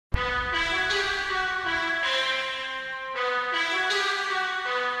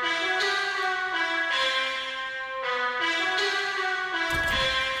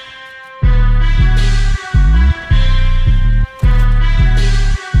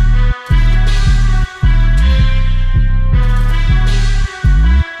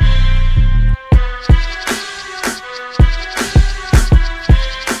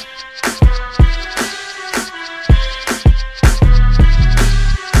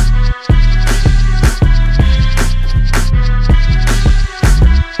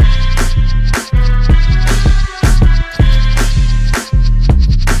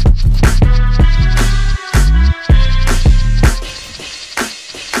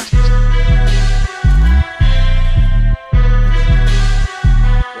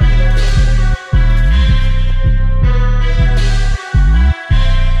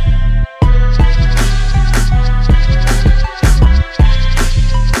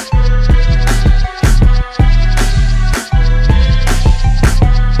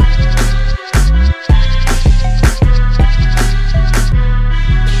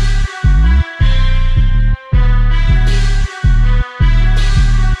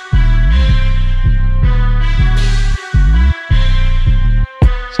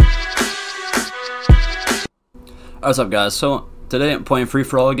What's up, guys? So today I'm playing free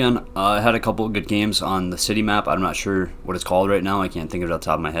for all again. I had a couple of good games on the city map. I'm not sure what it's called right now. I can't think of it off the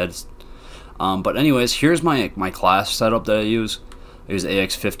top of my head. But anyways, here's my class setup that I use. I use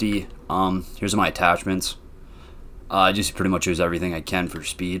AX50. Here's my attachments. I just pretty much use everything I can for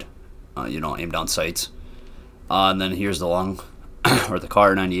speed. Aim down sights. And then here's the long or the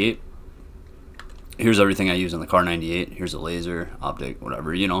car 98. Here's everything I use on the car 98. Here's a laser, optic,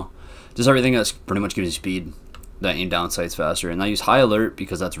 whatever. Just everything that's pretty much gives you speed. That aim down sights faster. And I use high alert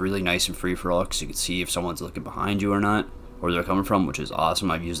because that's really nice and free for all, because you can see if someone's looking behind you or not, or where they're coming from, which is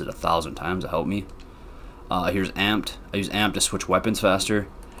awesome. I've used it 1,000 times to help me. Here's amped. I use amped to switch weapons faster,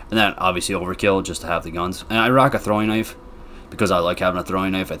 and then obviously overkill just to have the guns. And I rock a throwing knife because I like having a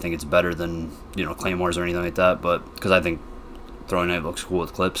throwing knife. I think it's better than claymores or anything like that, but because I think throwing knife looks cool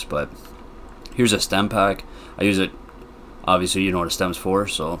with clips. But here's a stem pack. I use it. Obviously, you know what a stem's for,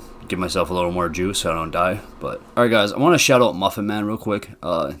 so give myself a little more juice so I don't die. But alright, guys, I want to shout out Muffin Man real quick.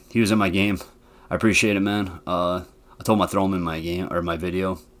 He was in my game. I appreciate it, man. I told him I'd throw him in my game or my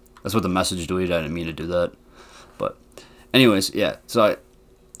video. That's what the message deleted. I didn't mean to do that. But anyways, yeah. So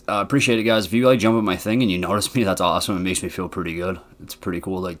I appreciate it, guys. If you jump at my thing and you notice me, that's awesome. It makes me feel pretty good. It's pretty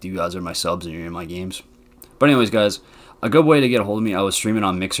cool. Like, you guys are my subs and you're in my games. But anyways, guys, a good way to get a hold of me. I was streaming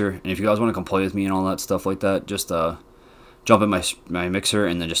on Mixer, and if you guys want to come play with me and all that stuff like that, just jump in my Mixer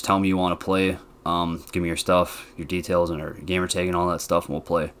and then just tell me you want to play. Give me your stuff, your details, and your gamer tag and all that stuff, and we'll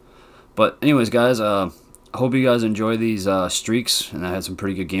play. But anyways, guys, I hope you guys enjoy these streaks, and I had some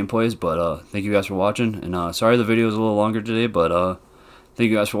pretty good gameplays. But thank you guys for watching, and sorry the video is a little longer today, but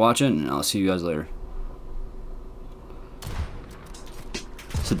thank you guys for watching, and I'll see you guys later.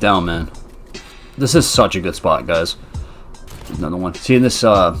 Sit down, man. This is such a good spot, guys. Another one. See this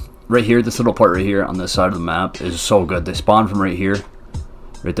right here, this little part right here on this side of the map is so good. They spawn from right here,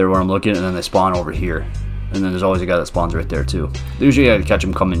 right there where I'm looking, and then they spawn over here. And then there's always a guy that spawns right there too. Usually I catch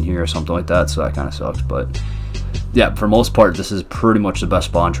him coming here or something like that, so that kind of sucks. But yeah, for most part, this is pretty much the best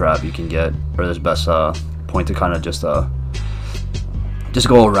spawn trap you can get, or this best point to kind of just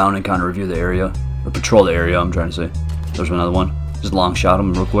go around and kind of review the area, or patrol the area, I'm trying to say. There's another one. Just long shot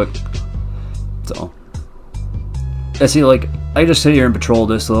him real quick. So I see, like, I just sit here and patrol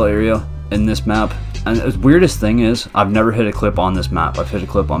this little area in this map, and the weirdest thing is I've never hit a clip on this map. I've hit a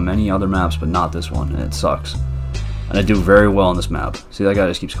clip on many other maps, but not this one, and it sucks. And I do very well on this map. See, that guy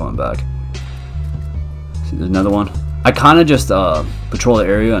just keeps coming back. See, there's another one. I kind of just patrol the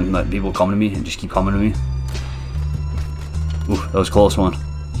area and let people come to me and just keep coming to me. Ooh, that was a close one.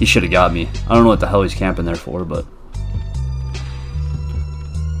 He should have got me. I don't know what the hell he's camping there for, but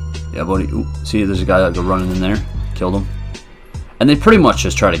yeah, buddy. Ooh, see, there's a guy that go running in there. Killed him. And they pretty much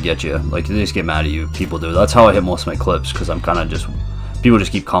just try to get you. Like, they just get mad at you. People do. That's how I hit most of my clips, because I'm kind of just... People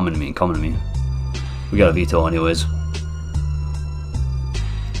just keep coming to me and coming to me. We got a veto anyways.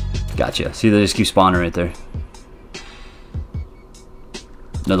 Gotcha. See, they just keep spawning right there.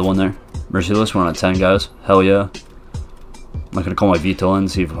 Another one there. Merciless. We're on a 10, guys. Hell yeah. I'm not going to call my veto in,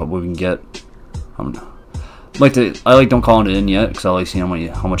 see if what we can get. I don't call it in yet, because I like seeing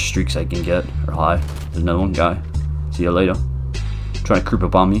how much streaks I can get, or high. There's another one, guy. See you later. Trying to creep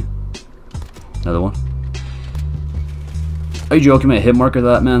up on me. Another one. Are you joking me? A hit marker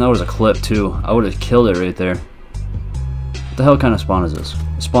that, man? That was a clip too. I would have killed it right there. What the hell kind of spawn is this?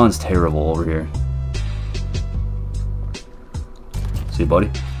 The spawn's terrible over here. See, buddy?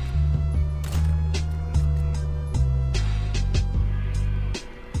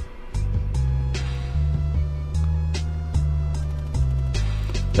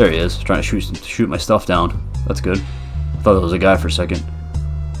 There he is, trying to shoot my stuff down. That's good. I thought it was a guy for a second.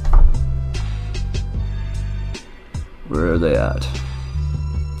 Where are they at?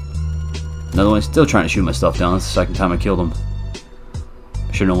 Another one still trying to shoot my stuff down. That's the second time I killed him.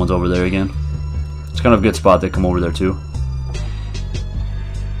 Make sure no one's over there again. It's kind of a good spot to come over there too.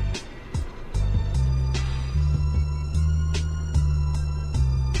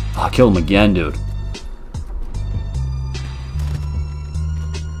 Oh, I killed him again, dude.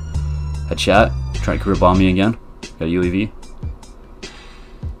 Headshot. Trying to creep on me again. Got a UAV.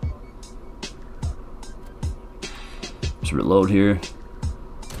 Just reload here.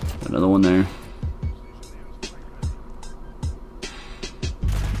 Another one there.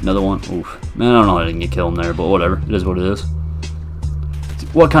 Another one. Oof. Man, I don't know how I didn't get killed in there, but whatever. It is what it is.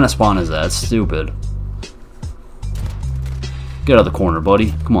 What kind of spawn is that? It's stupid. Get out of the corner,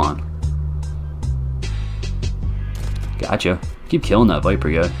 buddy. Come on. Gotcha. Keep killing that Viper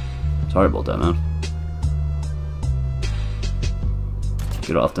guy. Sorry about that, man.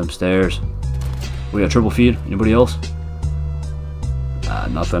 Get off them stairs. We got triple feed. Anybody else?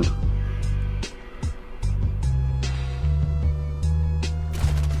 Nothing.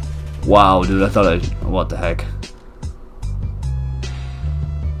 Wow, dude, I thought I... What the heck?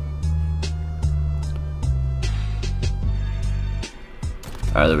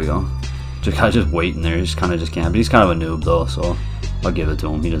 Alright, there we go. Just waiting there. He's kind of just camping. He's kind of a noob, though, so I'll give it to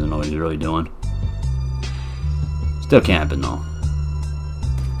him. He doesn't know what he's really doing. Still camping, though.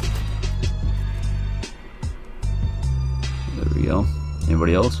 There we go.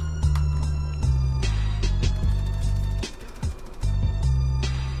 Anybody else?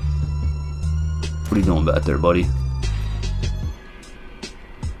 What are you doing back there, buddy?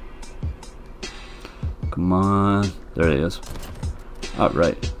 Come on. There it is.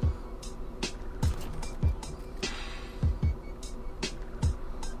 Alright.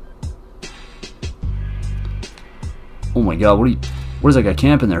 Oh my god, what is that guy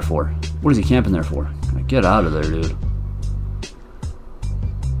camping there for? What is he camping there for? Get out of there, dude.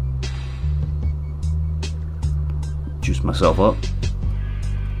 Juice myself up.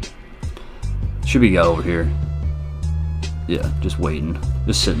 Should be a guy over here. Yeah, just waiting.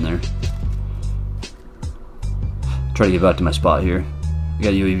 Just sitting there. Try to get back to my spot here. I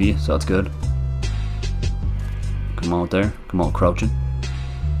got UAV, so that's good. Come out there. Come on, crouching.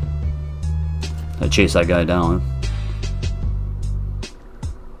 I chase that guy down.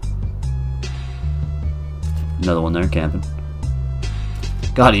 Another one there, camping.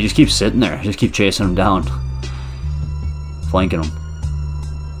 God, he just keeps sitting there. I just keep chasing him down. Flanking him.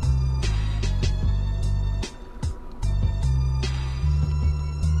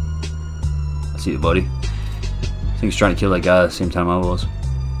 I see you, buddy. I think he's trying to kill that guy at the same time I was.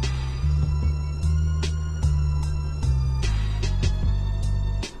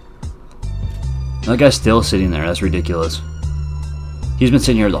 That guy's still sitting there. That's ridiculous. He's been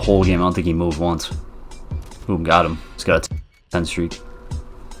sitting here the whole game. I don't think he moved once. Boom, got him. He's got a 10 streak.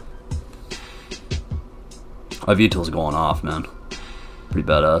 My VTOL's going off, man. Pretty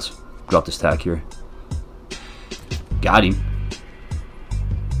badass. Drop this tack here. Got him.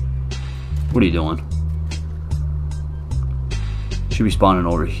 What are you doing? Should be spawning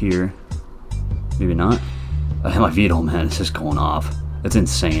over here. Maybe not. I have my VTOL, man. It's just going off. It's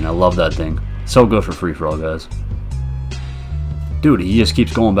insane. I love that thing. So good for free-for-all, guys. Dude, he just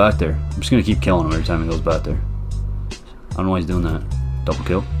keeps going back there. I'm just going to keep killing him every time he goes back there. I don't know why he's doing that. Double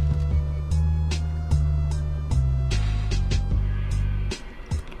kill.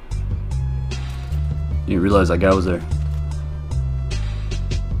 Didn't realize that guy was there.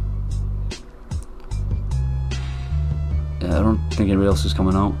 Yeah, I don't think anybody else is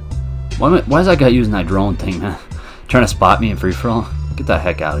coming out. Why is that guy using that drone thing, man? Trying to spot me in free-for-all? Get the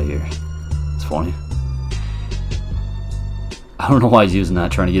heck out of here. It's funny. I don't know why he's using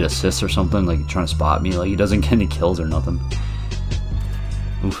that, trying to get assists or something, like trying to spot me. Like he doesn't get any kills or nothing.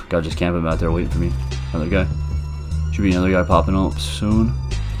 Oof, guy just camping back there waiting for me. Another guy. Should be another guy popping up soon.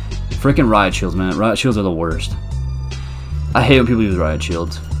 Freaking riot shields, man. Riot shields are the worst. I hate when people use riot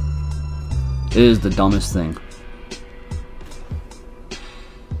shields. It is the dumbest thing.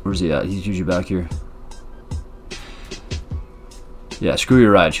 Where's he at? He's usually back here. Yeah, screw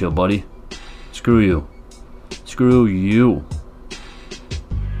your riot shield, buddy. Screw you. Screw you.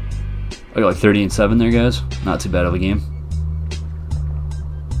 I got like 30 and 7 there, guys. Not too bad of a game.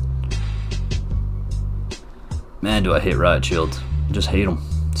 Man, do I hate riot shields. I just hate them.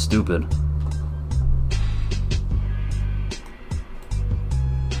 Stupid.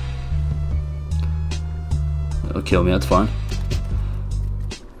 That'll kill me, that's fine.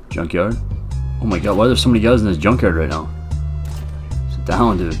 Junkyard. Oh my god, why are there so many guys in this junkyard right now? Sit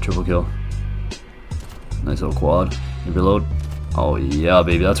down, dude. Triple kill. Nice little quad. You reload. Oh yeah,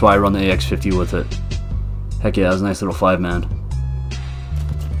 baby. That's why I run the AX50 with it. Heck yeah, that's a nice little 5-man.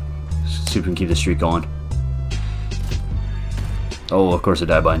 See if we can keep the streak going. Oh, of course I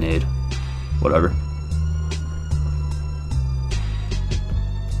died by nade. Whatever.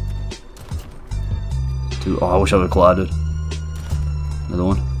 Two. Oh, I wish I would have collided. Another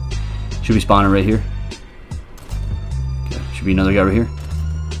one. Should be spawning right here. Okay, should be another guy right here.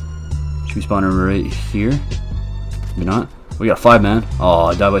 Should be spawning right here. Maybe not. We got 5-man. Oh,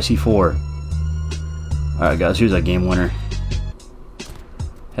 I died by C4. Alright, guys, here's that game winner.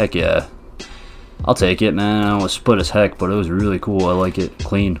 Heck yeah. I'll take it, man. I was split as heck, but it was really cool. I like it.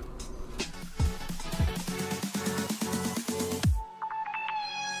 Clean.